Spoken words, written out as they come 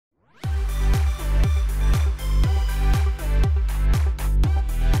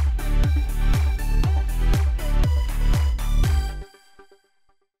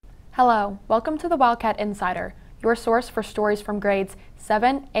Hello, welcome to the Wildcat Insider, your source for stories from grades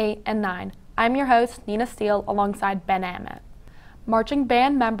 7, 8, and 9. I'm your host, Nina Steele, alongside Ben Ammett. Marching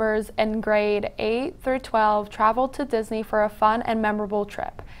band members in grade 8 through 12 traveled to Disney for a fun and memorable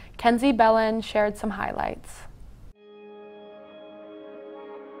trip. Kenzie Bellin shared some highlights.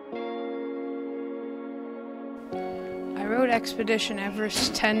 I rode Expedition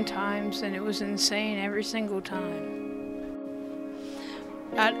Everest 10 times and it was insane every single time.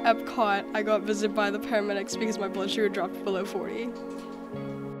 At Epcot, I got visited by the paramedics because my blood sugar dropped below 40.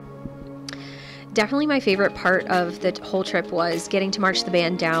 Definitely my favorite part of the whole trip was getting to march the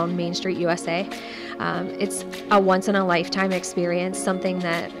band down Main Street, USA. It's a once-in-a-lifetime experience, something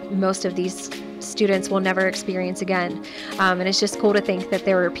that most of these students will never experience again. And it's just cool to think that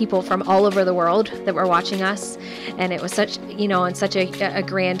there were people from all over the world that were watching us. And it was such, on such a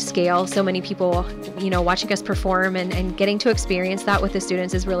grand scale, so many people, watching us perform and getting to experience that with the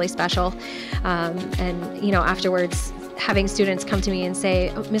students is really special. Afterwards, having students come to me and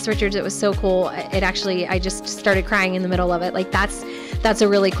say, oh, Miss Richards, it was so cool. I just started crying in the middle of it. Like that's a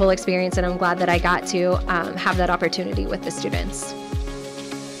really cool experience, and I'm glad that I got to have that opportunity with the students.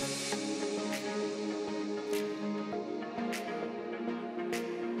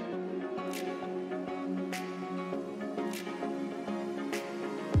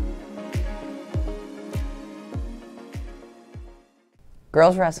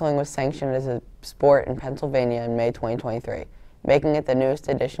 Girls wrestling was sanctioned as a sport in Pennsylvania in May 2023, making it the newest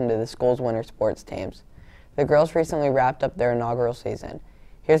addition to the school's winter sports teams. The girls recently wrapped up their inaugural season.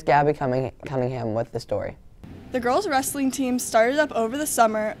 Here's Gabby Cunningham with the story. The girls wrestling team started up over the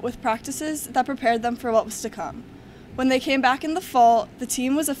summer with practices that prepared them for what was to come. When they came back in the fall, the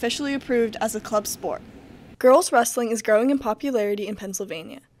team was officially approved as a club sport. Girls wrestling is growing in popularity in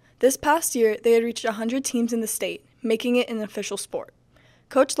Pennsylvania. This past year, they had reached 100 teams in the state, making it an official sport.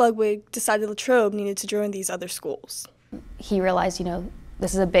 Coach Ludwig decided Latrobe needed to join these other schools. He realized,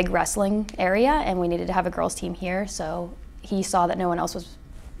 this is a big wrestling area and we needed to have a girls team here, so he saw that no one else was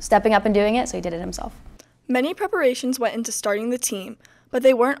stepping up and doing it, so he did it himself. Many preparations went into starting the team, but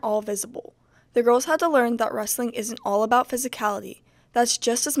they weren't all visible. The girls had to learn that wrestling isn't all about physicality. That's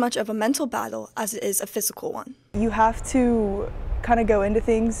just as much of a mental battle as it is a physical one. You have to kind of go into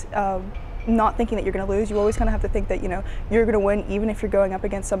things not thinking that you're going to lose. You always kind of have to think that, you're going to win even if you're going up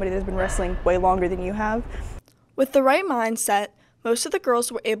against somebody that's been wrestling way longer than you have. With the right mindset, most of the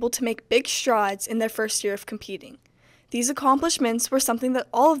girls were able to make big strides in their first year of competing. These accomplishments were something that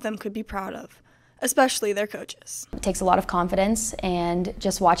all of them could be proud of, especially their coaches. It takes a lot of confidence, and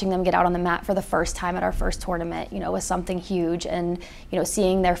just watching them get out on the mat for the first time at our first tournament, was something huge. And,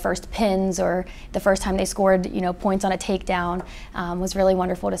 seeing their first pins or the first time they scored, points on a takedown was really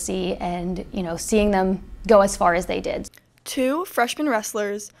wonderful to see, and, seeing them go as far as they did. 2 freshman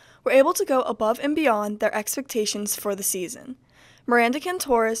wrestlers were able to go above and beyond their expectations for the season. Miranda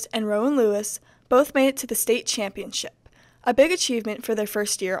Cantoris and Rowan Lewis both made it to the state championship, a big achievement for their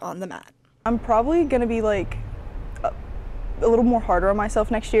first year on the mat. I'm probably going to be a little more harder on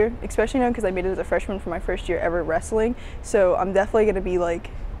myself next year, especially because I made it as a freshman for my first year ever wrestling. So I'm definitely going to be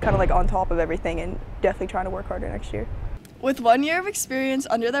kind of on top of everything and definitely trying to work harder next year. With 1 year of experience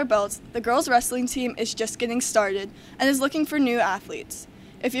under their belts, the girls wrestling team is just getting started and is looking for new athletes.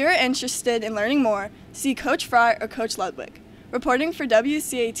 If you're interested in learning more, see Coach Fry or Coach Ludwig. Reporting for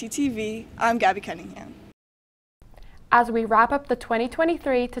WCAT-TV, I'm Gabby Cunningham. As we wrap up the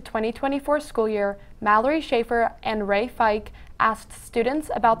 2023 to 2024 school year, Mallory Schaefer and Ray Fike asked students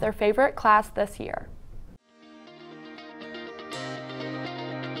about their favorite class this year.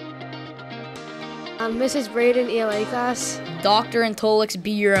 Mrs. Braden, ELA class. Dr. Antolik's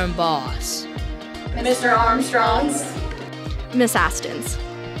Be Your Own Boss. Mr. Armstrong's. Miss Aston's.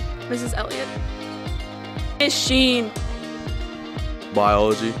 Mrs. Elliott. Miss Sheen.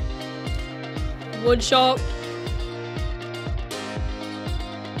 Biology. Woodshop.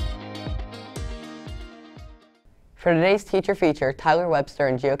 For today's teacher feature, Tyler Webster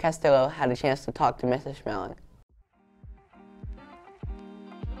and Gio Castillo had a chance to talk to Mrs. Schmeling.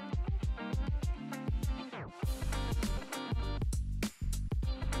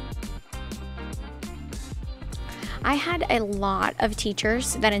 I had a lot of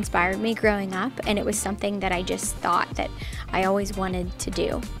teachers that inspired me growing up, and it was something that I just thought that I always wanted to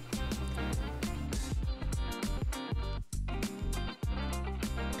do.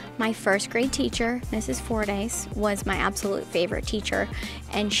 My first grade teacher, Mrs. Fordyce, was my absolute favorite teacher,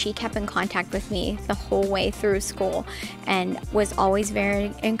 and she kept in contact with me the whole way through school and was always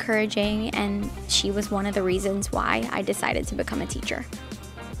very encouraging, and she was one of the reasons why I decided to become a teacher.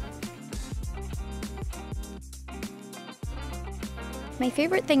 My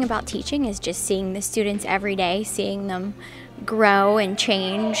favorite thing about teaching is just seeing the students every day, seeing them grow and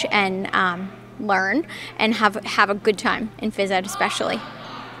change and learn and have a good time in phys ed especially.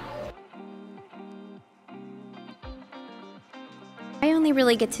 I only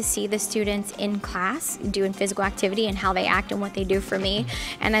really get to see the students in class doing physical activity and how they act and what they do for me.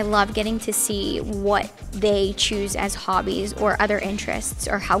 And I love getting to see what they choose as hobbies or other interests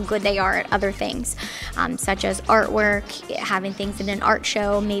or how good they are at other things, such as artwork, having things in an art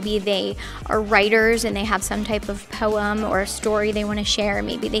show. Maybe they are writers and they have some type of poem or a story they want to share.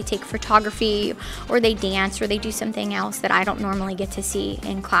 Maybe they take photography or they dance or they do something else that I don't normally get to see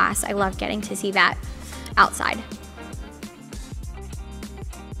in class. I love getting to see that outside.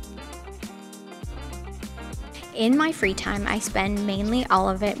 In my free time, I spend mainly all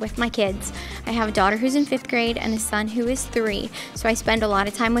of it with my kids. I have a daughter who's in 5th grade and a son who is 3, so I spend a lot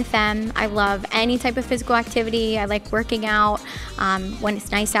of time with them. I love any type of physical activity. I like working out when it's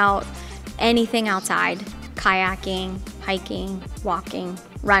nice out, anything outside, kayaking, hiking, walking,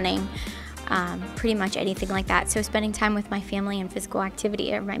 running, pretty much anything like that. So spending time with my family and physical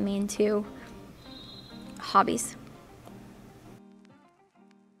activity are my main 2 hobbies.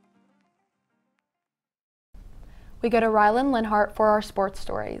 We go to Rylan Linhart for our sports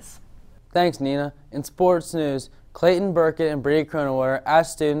stories. Thanks, Nina. In sports news, Clayton Burkett and Brady Cronewater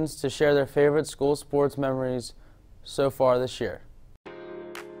asked students to share their favorite school sports memories so far this year.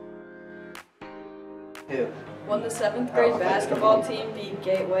 When the 7th grade basketball team beat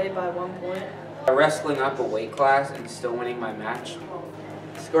Gateway by 1 point. Wrestling up a weight class and still winning my match.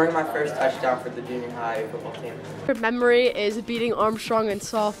 Scoring my first touchdown for the junior high football team. My favorite memory is beating Armstrong in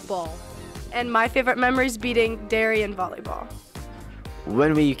softball. And my favorite memory is beating Derry in volleyball.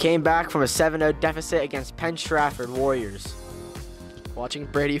 When we came back from a 7-0 deficit against Penn Trafford Warriors. Watching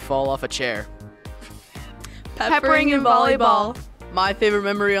Brady fall off a chair. Peppering in volleyball. My favorite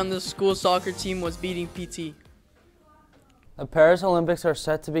memory on the school soccer team was beating PT. The Paris Olympics are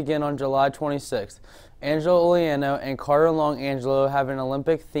set to begin on July 26th. Angelo Oliano and Carter Long Angelo have an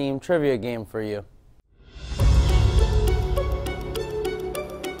Olympic-themed trivia game for you.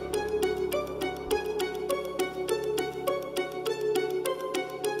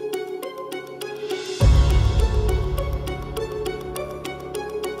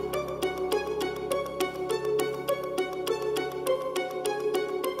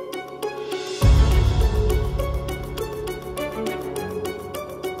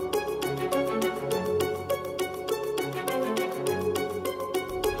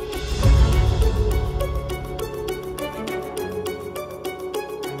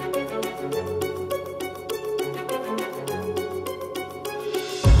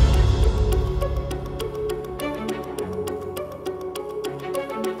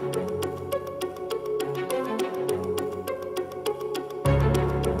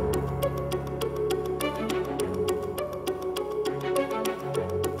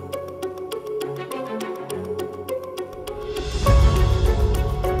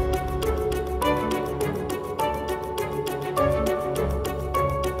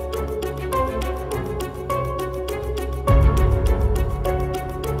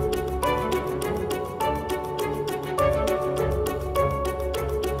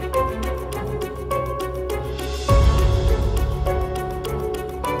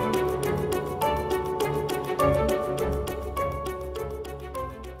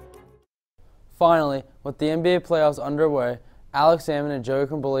 Finally, with the NBA playoffs underway, Alex Salmon and Joey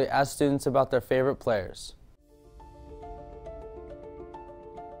Kumbuli asked students about their favorite players.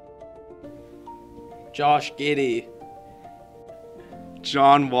 Josh Giddey,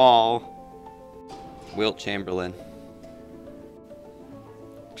 John Wall, Wilt Chamberlain,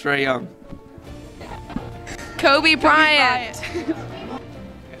 Trae Young, Kobe Bryant,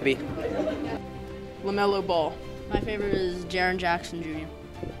 LaMelo Ball. My favorite is Jaren Jackson Jr.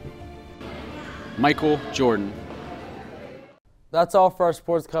 Michael Jordan. That's all for our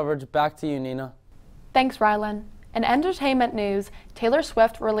sports coverage. Back to you, Nina. Thanks, Rylan. In entertainment news, Taylor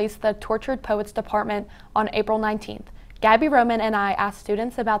Swift released the Tortured Poets Department on April 19th. Gabby Roman and I asked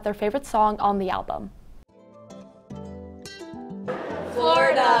students about their favorite song on the album.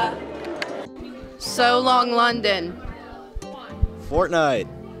 Florida. So Long London. Fortnite.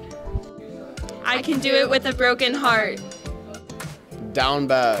 I Can Do It With a Broken Heart. Down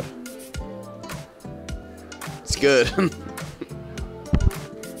Bad. It's good.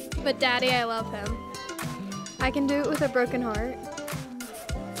 But Daddy, I love him. I Can Do It With a Broken Heart.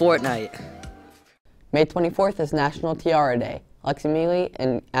 Fortnite. May 24th is National Tiara Day. Lexi Mealy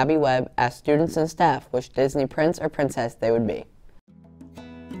and Abby Webb asked students and staff which Disney prince or princess they would be.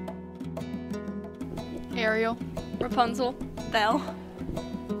 Ariel. Rapunzel. Belle.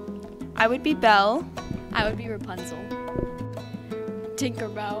 I would be Belle. I would be Rapunzel.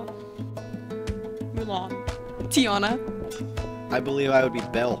 Tinkerbell. Mulan. Tiana. I believe I would be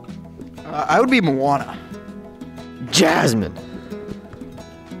Belle. I would be Moana. Jasmine.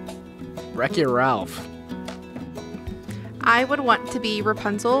 Wreck-It Ralph. I would want to be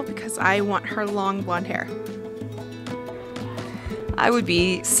Rapunzel because I want her long blonde hair. I would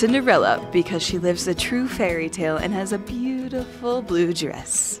be Cinderella because she lives a true fairy tale and has a beautiful blue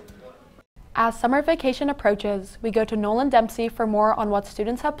dress. As summer vacation approaches, we go to Nolan Dempsey for more on what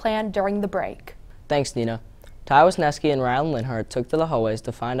students have planned during the break. Thanks, Nina. Ty Wisniewski and Ryan Linhart took to the hallways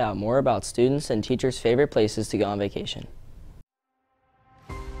to find out more about students and teachers' favorite places to go on vacation.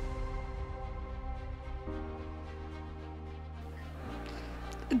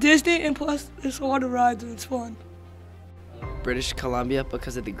 Disney, and plus there's a lot of rides and it's fun. British Columbia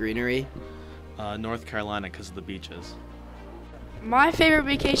because of the greenery. North Carolina because of the beaches. My favorite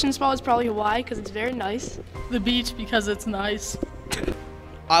vacation spot is probably Hawaii because it's very nice. The beach because it's nice.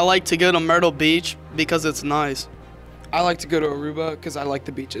 I like to go to Myrtle Beach because it's nice. I like to go to Aruba because I like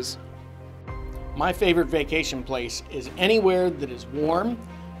the beaches. My favorite vacation place is anywhere that is warm,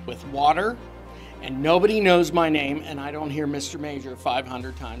 with water, and nobody knows my name, and I don't hear Mr. Major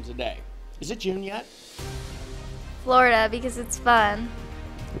 500 times a day. Is it June yet? Florida because it's fun.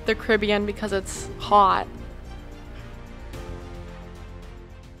 The Caribbean because it's hot.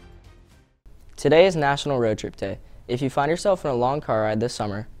 Today is National Road Trip Day. If you find yourself in a long car ride this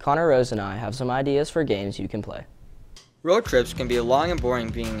summer, Connor Rose and I have some ideas for games you can play. Road trips can be long and boring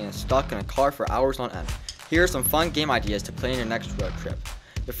being stuck in a car for hours on end. Here are some fun game ideas to play in your next road trip.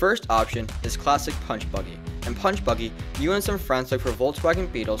 The first option is classic Punch Buggy. In Punch Buggy, you and some friends look for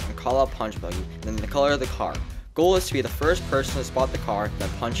Volkswagen Beetles and call out Punch Buggy, then the color of the car. Goal is to be the first person to spot the car, then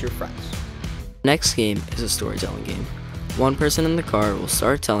punch your friends. Next game is a storytelling game. One person in the car will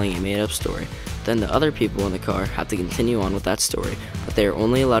start telling a made-up story. Then the other people in the car have to continue on with that story, but they are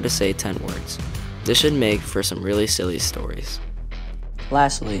only allowed to say 10 words. This should make for some really silly stories.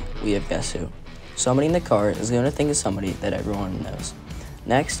 Lastly, we have Guess Who. Somebody in the car is going to think of somebody that everyone knows.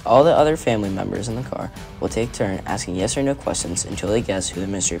 Next, all the other family members in the car will take turn asking yes or no questions until they guess who the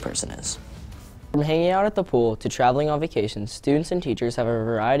mystery person is. From hanging out at the pool to traveling on vacations, students and teachers have a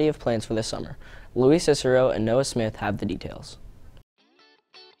variety of plans for this summer. Louis Cicero and Noah Smith have the details.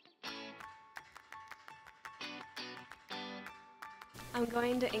 I'm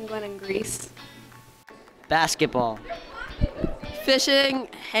going to England and Greece. Basketball. Fishing,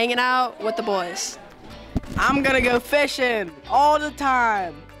 hanging out with the boys. I'm gonna go fishing all the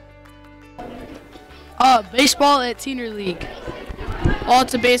time. Baseball at Teener League.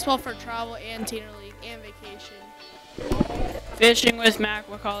 It's a baseball for travel and Teener League and vacation. Fishing with Mac,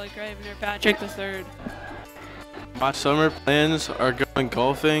 Macaulay, Cravener, Patrick III. My summer plans are going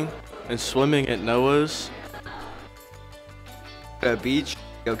golfing and swimming at Noah's. Go to the beach,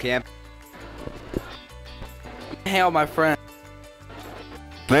 go camp. Hang out with my friends.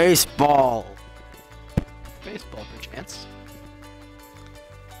 Baseball. Baseball, perchance.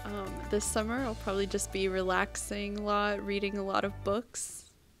 This summer I'll probably just be relaxing a lot, reading a lot of books.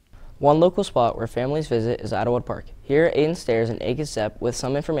 One local spot where families visit is Idlewood Park. Here, Aiden Stairs and Aiken Stepp with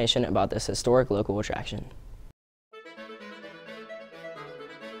some information about this historic local attraction.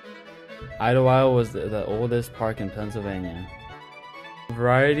 Idlewild was the oldest park in Pennsylvania. A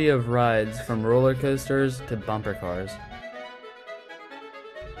variety of rides from roller coasters to bumper cars.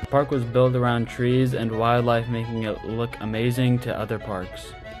 The park was built around trees and wildlife, making it look amazing to other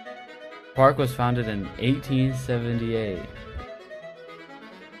parks. The park was founded in 1878.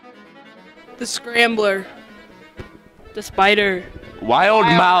 The Scrambler. The Spider. Wild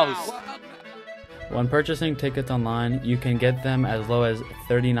Mouse. When purchasing tickets online, you can get them as low as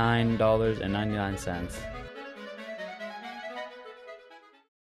 $39.99.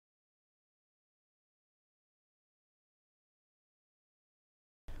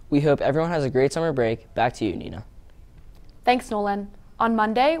 We hope everyone has a great summer break. Back to you, Nina. Thanks, Nolan. On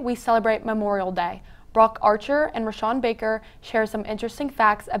Monday, we celebrate Memorial Day. Brock Archer and Rashawn Baker share some interesting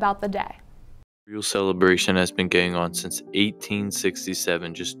facts about the day. The real celebration has been going on since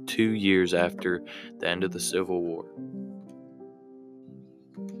 1867, just 2 years after the end of the Civil War.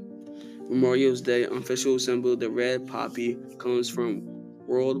 Memorial Day official symbol, the red poppy, comes from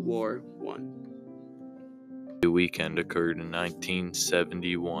World War I. The weekend occurred in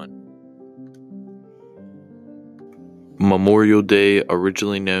 1971. Memorial Day,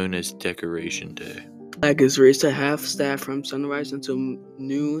 originally known as Decoration Day. Flag is raised to half staff from sunrise until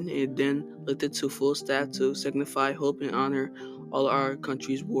noon and then lifted to full staff to signify hope and honor all our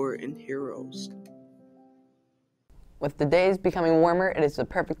country's war and heroes. With the days becoming warmer, it is the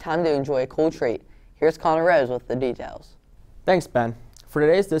perfect time to enjoy a cool treat. Here's Connor Rose with the details. Thanks, Ben. For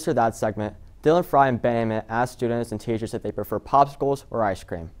today's This or That segment, Dylan Fry and Ben Ament asked students and teachers if they prefer popsicles or ice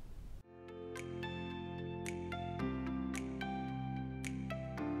cream.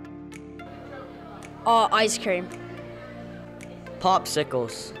 Ice cream.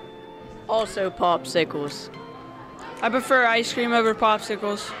 Popsicles. Also popsicles. I prefer ice cream over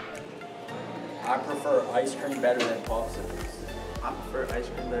popsicles. I prefer ice cream better than popsicles. I prefer ice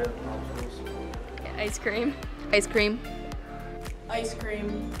cream better than popsicles. Ice cream. Ice cream. Ice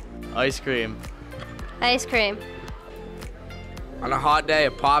cream. Ice cream. Ice cream. On a hot day,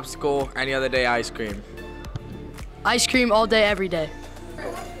 a popsicle. Any other day, ice cream. Ice cream all day, every day.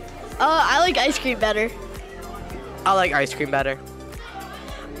 I like ice cream better. I like ice cream better.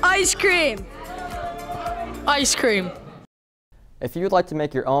 Ice cream. Ice cream. If you would like to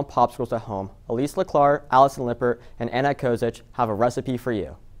make your own popsicles at home, Elise LeClaire, Allison Lippert, and Anna Kozic have a recipe for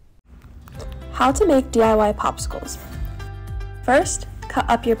you. How to make DIY popsicles. First, cut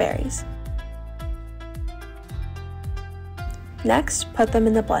up your berries. Next, put them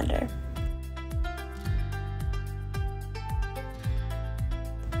in the blender.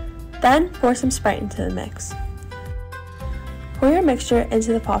 Then, pour some Sprite into the mix. Pour your mixture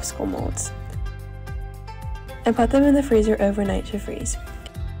into the popsicle molds and put them in the freezer overnight to freeze.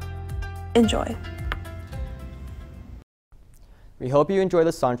 Enjoy. We hope you enjoy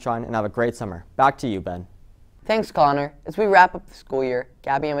the sunshine and have a great summer. Back to you, Ben. Thanks, Connor. As we wrap up the school year,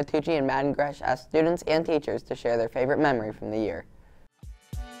 Gabby Amatucci and Madden Gresh asked students and teachers to share their favorite memory from the year.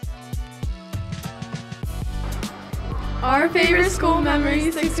 Our favorite school memory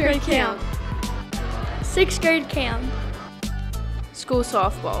is 6th grade camp. 6th grade camp. School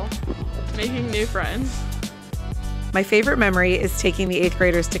softball. Making new friends. My favorite memory is taking the 8th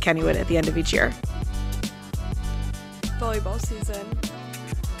graders to Kennywood at the end of each year. Volleyball season.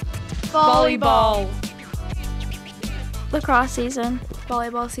 Volleyball. Lacrosse season.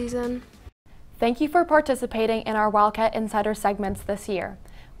 Volleyball season. Thank you for participating in our Wildcat Insider segments this year.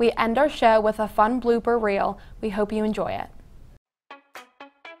 We end our show with a fun blooper reel. We hope you enjoy it.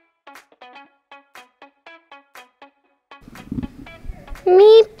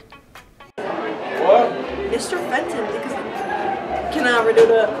 Meep. What? Mr. Fenton, because can I redo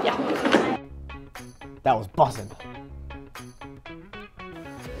that? Yeah. That was bussin'.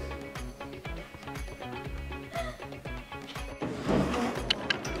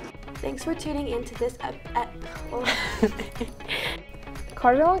 Thanks for tuning into this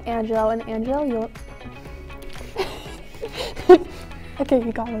Carter and Angelo, you'll... Okay,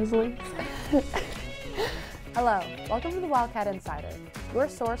 you got those leaves. Hello, welcome to the Wildcat Insider, your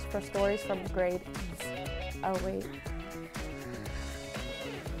source for stories from grades. Oh, wait.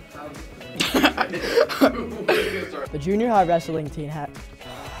 The junior high wrestling team had...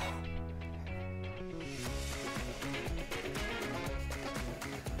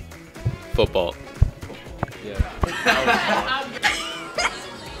 Football. Yeah.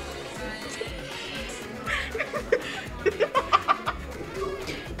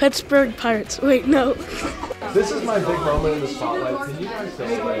 Pittsburgh Pirates. Wait, no. This is my big moment in the spotlight. Can you guys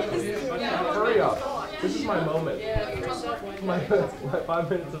say something? Hurry up. This is my moment. My 5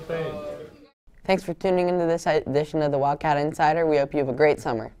 minutes of fame. Thanks for tuning into this edition of the Wildcat Insider. We hope you have a great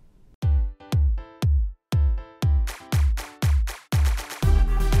summer.